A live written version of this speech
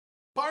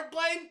Park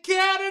Lane,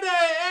 Canada.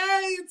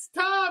 Hey, it's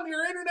Tom,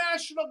 your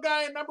international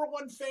guy and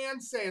 #1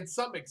 fan, saying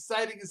something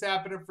exciting is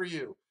happening for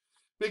you.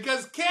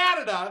 Because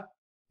Canada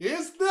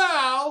is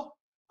now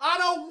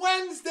on a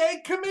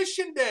Wednesday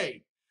commission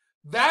day.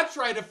 That's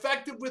right,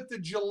 effective with the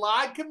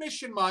July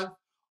commission month,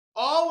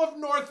 all of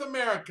North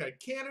America,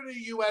 Canada,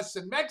 US,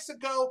 and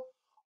Mexico,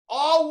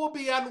 all will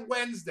be on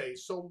Wednesday.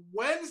 So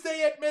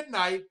Wednesday at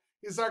midnight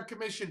is our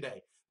commission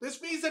day. This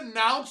means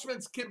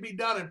announcements can be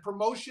done and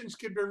promotions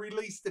can be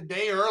released a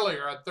day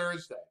earlier on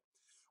Thursday.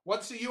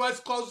 Once the U.S.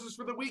 closes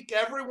for the week,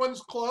 everyone's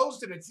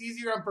closed and it's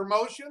easier on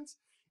promotions,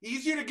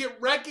 easier to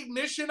get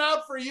recognition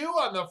out for you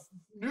on the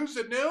news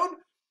at noon,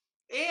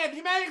 and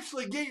you may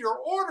actually get your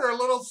order a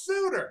little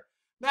sooner.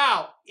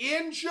 Now,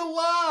 in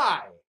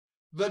July,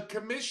 the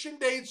commission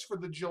dates for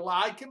the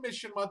July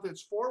commission month,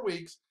 it's 4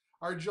 weeks,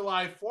 are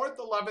July 4th,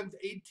 11th,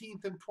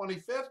 18th, and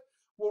 25th.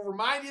 We'll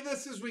remind you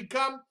this as we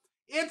come.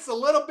 It's a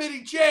little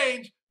bitty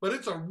change, but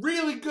it's a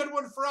really good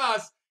one for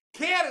us.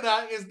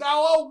 Canada is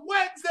now a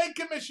Wednesday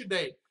commission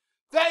date.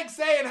 Thanks,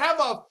 and have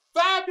a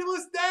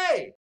fabulous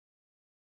day.